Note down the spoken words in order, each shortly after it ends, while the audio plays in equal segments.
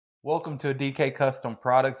Welcome to a DK Custom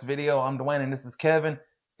Products video. I'm Dwayne and this is Kevin.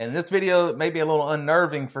 And this video may be a little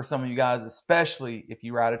unnerving for some of you guys, especially if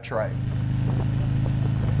you ride a trike.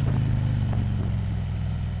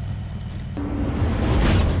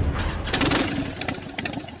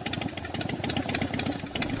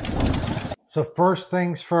 So first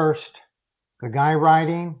things first, the guy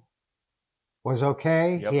riding was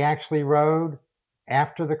okay. Yep. He actually rode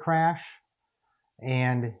after the crash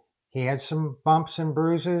and he had some bumps and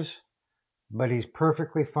bruises, but he's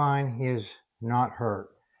perfectly fine. He is not hurt.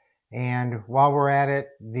 And while we're at it,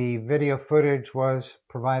 the video footage was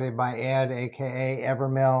provided by Ed, aka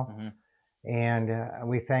Evermill, and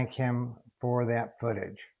we thank him for that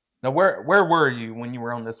footage. Now, where were you when you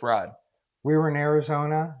were on this ride? We were in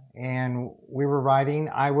Arizona and we were riding.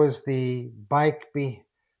 I was the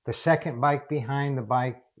second bike behind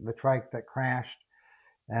the trike that crashed,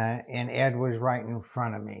 and Ed was right in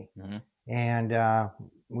front of me. And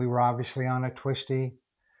we were obviously on a twisty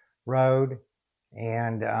road,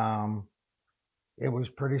 and it was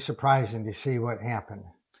pretty surprising to see what happened.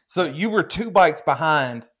 So you were two bikes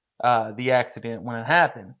behind the accident when it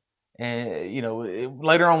happened. And, you know,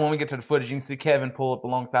 later on when we get to the footage, you can see Kevin pull up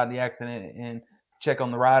alongside the accident and check on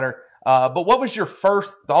the rider. But what was your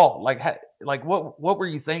first thought? Like what were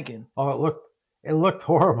you thinking? Oh, it looked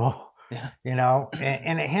horrible. Yeah. You know,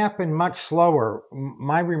 and it happened much slower.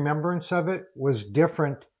 My remembrance of it was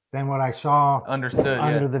different than what I saw under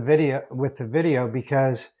the video,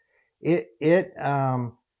 because it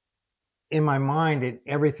in my mind,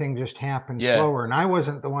 everything just happened slower. And I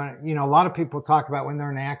wasn't the one, you know, a lot of people talk about when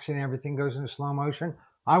they're in an accident, everything goes into slow motion.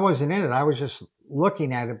 I wasn't in it. I was just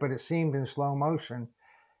looking at it, but it seemed in slow motion.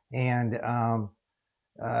 And,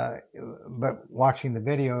 but watching the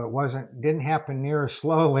video, didn't happen near as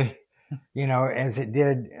slowly, you know, as it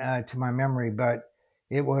did to my memory. But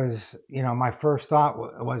it was, you know, my first thought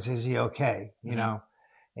was, is he okay? You know?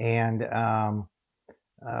 And,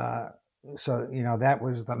 so, you know, that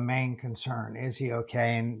was the main concern. Is he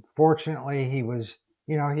okay? And fortunately, he was,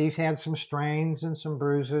 you know, he's had some strains and some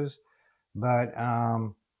bruises, but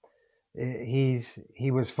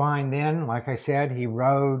he was fine then. Like I said, he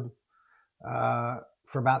rode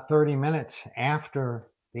for about 30 minutes after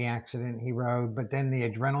the accident. He rode, but then the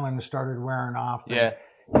adrenaline started wearing off.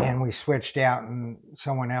 And we switched out and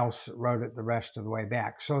someone else rode it the rest of the way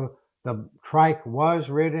back. So the trike was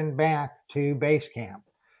ridden back to base camp.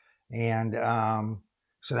 And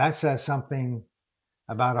so that says something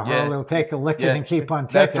about a Harley will take a licking and keep on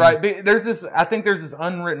ticking. That's right. I think there's this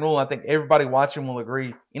unwritten rule. I think everybody watching will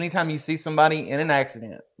agree. Anytime you see somebody in an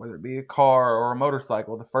accident, whether it be a car or a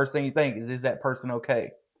motorcycle, the first thing you think is that person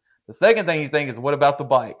okay? The second thing you think is, what about the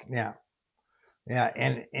bike? Yeah.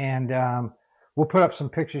 And we'll put up some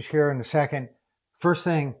pictures here in a second. First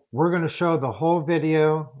thing, we're going to show the whole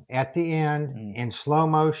video at the end in slow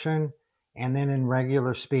motion and then in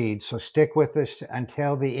regular speed. So stick with us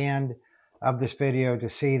until the end of this video to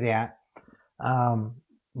see that.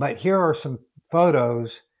 But here are some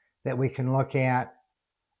photos that we can look at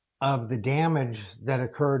of the damage that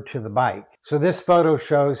occurred to the bike. So this photo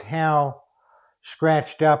shows how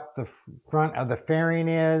scratched up the front of the fairing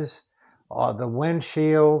is, the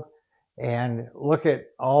windshield, and look at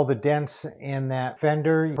all the dents in that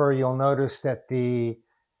fender. Where you'll notice that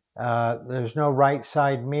there's no right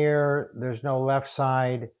side mirror, there's no left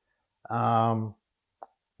side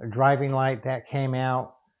driving light that came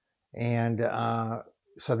out, and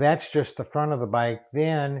so that's just the front of the bike.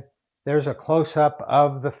 Then there's a close-up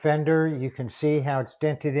of the fender. You can see how it's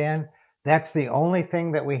dented in. That's the only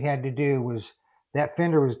thing that we had to do, was that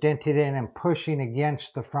fender was dented in and pushing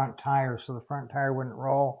against the front tire so the front tire wouldn't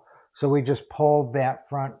roll. So we just pulled that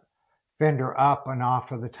front fender up and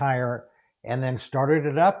off of the tire and then started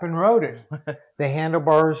it up and rode it. The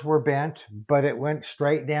handlebars were bent, but it went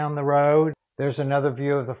straight down the road. There's another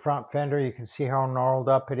view of the front fender. You can see how gnarled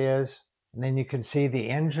up it is. And then you can see the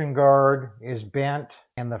engine guard is bent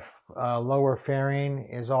and the lower fairing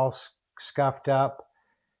is all scuffed up.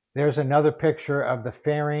 There's another picture of the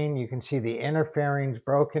fairing. You can see the inner fairing's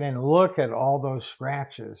broken, and look at all those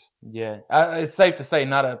scratches. Yeah, it's safe to say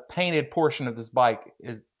not a painted portion of this bike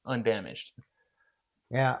is undamaged.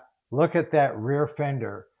 Yeah, look at that rear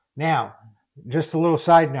fender. Now, just a little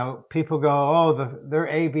side note, people go, oh, they're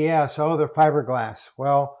ABS, oh, they're fiberglass.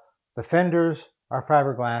 Well, the fenders are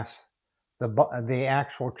fiberglass. The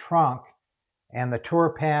actual trunk and the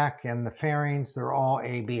tour pack and the fairings, they're all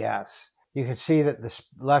ABS. You can see that the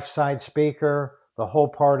left side speaker, the whole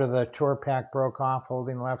part of the tour pack broke off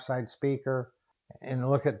holding the left side speaker. And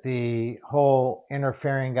look at the whole inner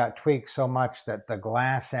fairing got tweaked so much that the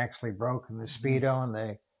glass actually broke in the speedo and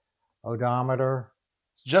the odometer.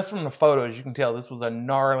 Just from the photos, you can tell this was a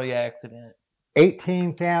gnarly accident.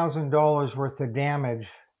 $18,000 worth of damage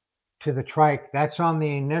to the trike. That's on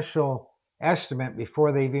the initial estimate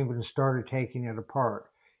before they've even started taking it apart.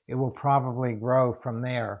 It will probably grow from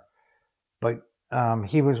there. But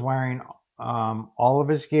he was wearing all of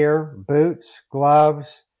his gear, boots,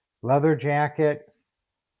 gloves, leather jacket,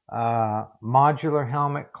 modular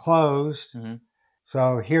helmet closed. Mm-hmm.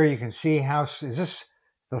 So here you can see how, is this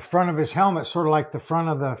the front of his helmet, sort of like the front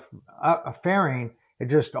of the fairing, it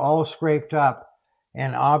just all scraped up.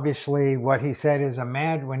 And obviously what he said is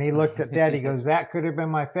when he looked at that, he goes, that could have been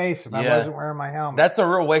my face if I wasn't wearing my helmet. That's a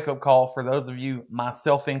real wake-up call for those of you,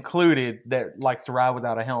 myself included, that likes to ride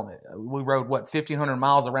without a helmet. We rode, 1,500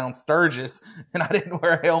 miles around Sturgis, and I didn't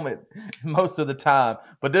wear a helmet most of the time.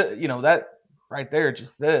 But, that right there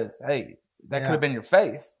just says, hey, that could have been your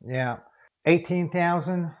face. Yeah.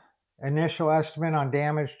 $18,000 initial estimate on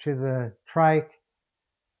damage to the trike.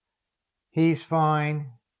 He's fine.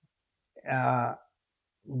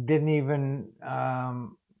 Didn't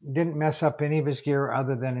mess up any of his gear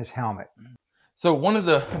other than his helmet. So one of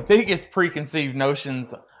the biggest preconceived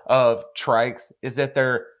notions of trikes is that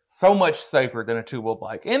they're so much safer than a two-wheel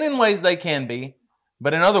bike. And in ways they can be,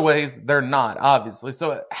 but in other ways they're not, obviously.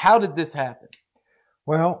 So how did this happen?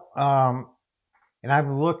 Well, and I've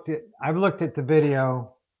looked at the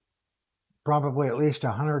video probably at least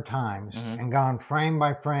 100 times and gone frame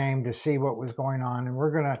by frame to see what was going on. And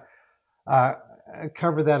we're going to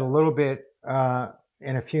cover that a little bit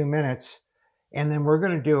in a few minutes. And then we're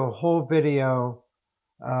going to do a whole video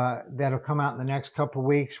that'll come out in the next couple of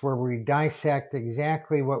weeks where we dissect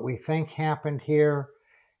exactly what we think happened here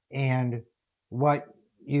and what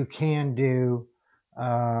you can do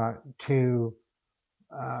to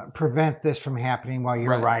prevent this from happening while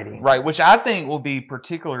you're riding. Right, which I think will be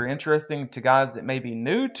particularly interesting to guys that may be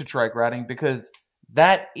new to trike riding, because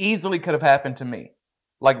that easily could have happened to me.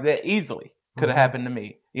 Like, that easily could have happened to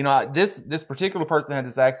me. This particular person had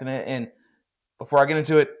this accident, and before I get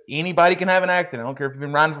into it, anybody can have an accident. I don't care if you've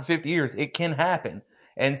been riding for 50 years. It can happen.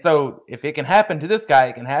 And so if it can happen to this guy,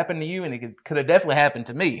 it can happen to you, and it could have definitely happened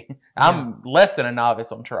to me. I'm less than a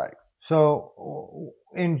novice on trikes. So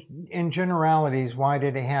in generalities, why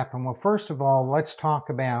did it happen? Well, first of all, let's talk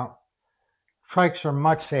about trikes are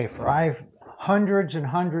much safer. I've hundreds and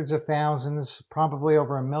hundreds of thousands, probably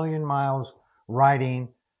over 1 million miles riding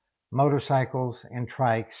motorcycles and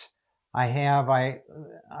trikes. I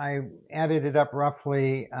added it up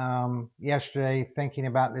roughly yesterday thinking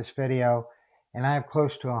about this video, and I have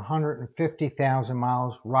close to 150,000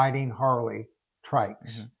 miles riding Harley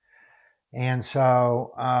Trikes. And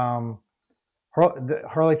so the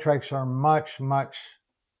Harley Trikes are much, much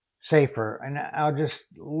safer. And I'll just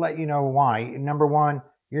let you know why. Number one,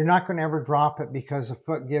 you're not going to ever drop it because a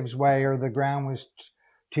foot gives way or the ground was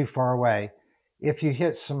too far away. If you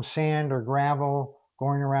hit some sand or gravel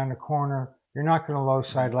going around a corner, you're not going to low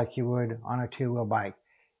side like you would on a two-wheel bike.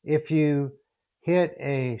 If you hit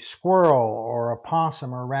a squirrel or a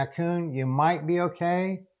possum or a raccoon, you might be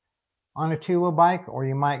okay on a two-wheel bike, or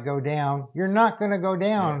you might go down. You're not going to go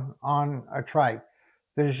down on a trike.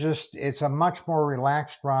 It's a much more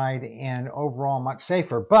relaxed ride and overall much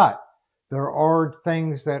safer. But there are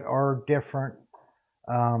things that are different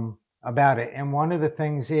about it. And one of the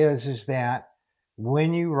things is that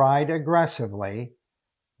when you ride aggressively,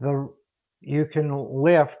 you can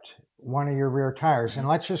lift one of your rear tires. And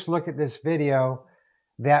let's just look at this video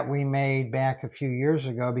that we made back a few years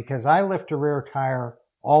ago, because I lift a rear tire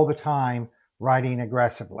all the time riding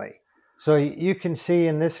aggressively. So you can see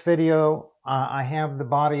in this video, I have the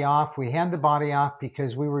body off. We had the body off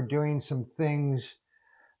because we were doing some things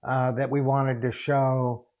that we wanted to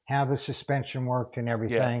show how the suspension worked and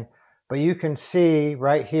everything. But you can see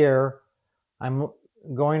right here, I'm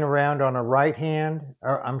going around on a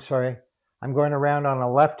I'm going around on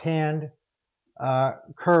a left-hand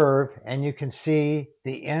curve, and you can see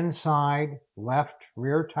the inside left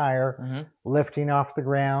rear tire lifting off the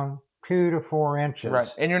ground 2 to 4 inches. Right,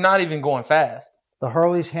 and you're not even going fast. The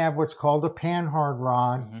Harleys have what's called a panhard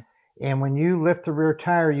rod, and when you lift the rear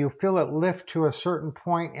tire, you feel it lift to a certain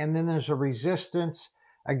point, and then there's a resistance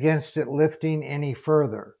against it lifting any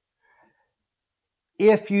further.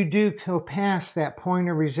 If you do go past that point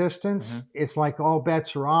of resistance, it's like all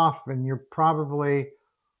bets are off, and you're probably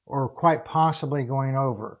or quite possibly going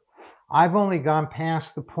over. I've only gone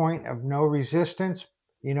past the point of no resistance,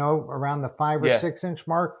 around the 5 or 6 inch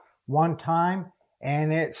mark one time,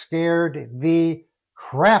 and it scared the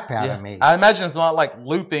crap out of me. I imagine it's not like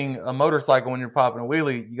looping a motorcycle when you're popping a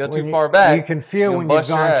wheelie. You go too far back. You can feel when you've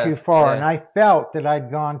gone too far. And I felt that I'd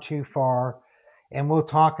gone too far. And we'll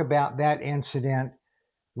talk about that incident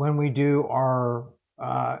when we do our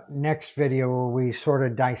next video where we sort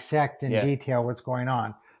of dissect in Yeah. detail what's going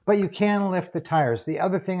on. But you can lift the tires. The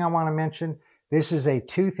other thing I want to mention, this is a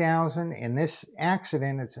 2000, in this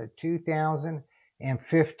accident, it's a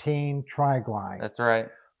 2015 Tri-Glide. That's right.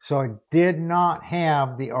 So it did not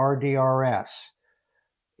have the RDRS.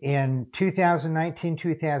 In 2019,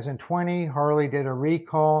 2020, Harley did a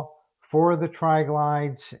recall for the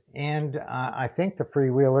Tri-Glides and I think the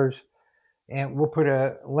freewheelers. And we'll put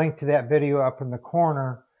a link to that video up in the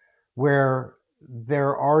corner where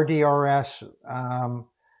their RDRS,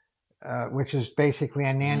 which is basically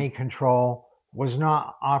a nanny control, was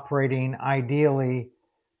not operating ideally.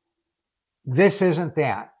 This isn't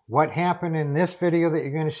that. What happened in this video that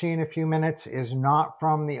you're going to see in a few minutes is not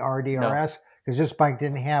from the RDRS, because this bike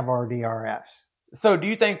didn't have RDRS. So do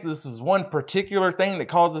you think this is one particular thing that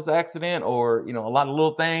caused this accident, or, a lot of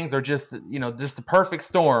little things, or just, just the perfect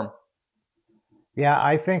storm? Yeah,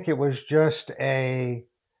 I think it was just a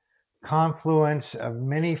confluence of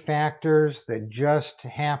many factors that just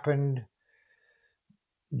happened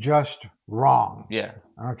just wrong. Yeah.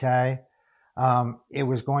 Okay. It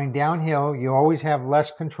was going downhill. You always have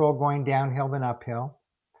less control going downhill than uphill.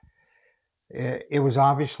 It was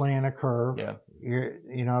obviously in a curve. Yeah.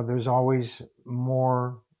 There's always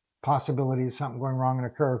more possibility of something going wrong in a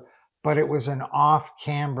curve, but it was an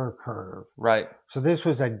off-camber curve. Right. So this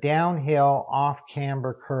was a downhill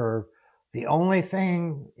off-camber curve. The only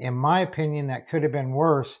thing, in my opinion, that could have been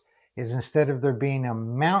worse is instead of there being a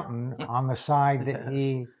mountain on the side that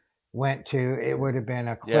he went to, it would have been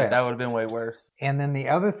a cliff. Yeah, that would have been way worse. And then the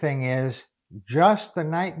other thing is, just the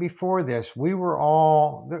night before this, we were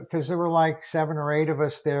all, because there were like 7 or 8 of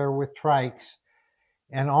us there with trikes,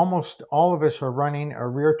 and almost all of us are running a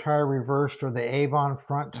rear tire reversed or the Avon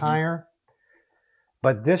front tire.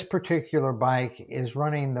 But this particular bike is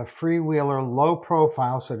running the freewheeler low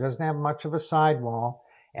profile, so it doesn't have much of a sidewall,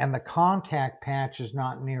 and the contact patch is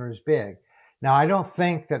not near as big. Now, I don't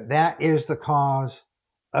think that that is the cause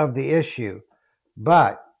of the issue,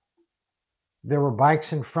 but there were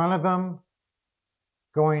bikes in front of him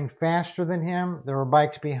going faster than him. There were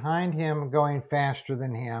bikes behind him going faster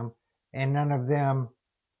than him, and none of them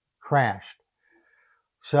crashed.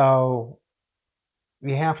 So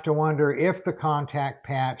you have to wonder if the contact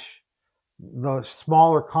patch, the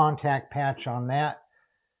smaller contact patch on that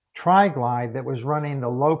Tri-Glide that was running the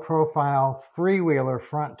low profile freewheeler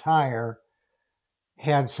front tire,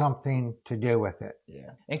 had something to do with it. Yeah.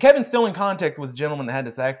 And Kevin's still in contact with the gentleman that had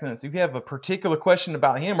this accident. So if you have a particular question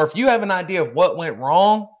about him, or if you have an idea of what went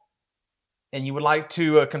wrong and you would like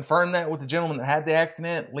to confirm that with the gentleman that had the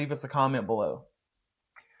accident, leave us a comment below.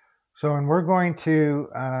 So, and we're going to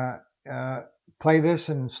play this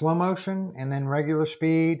in slow motion and then regular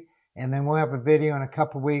speed. And then we'll have a video in a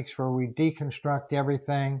couple weeks where we deconstruct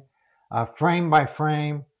everything frame by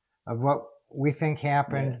frame of what we think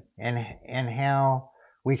happened, and how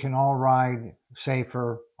we can all ride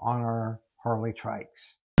safer on our Harley Trikes.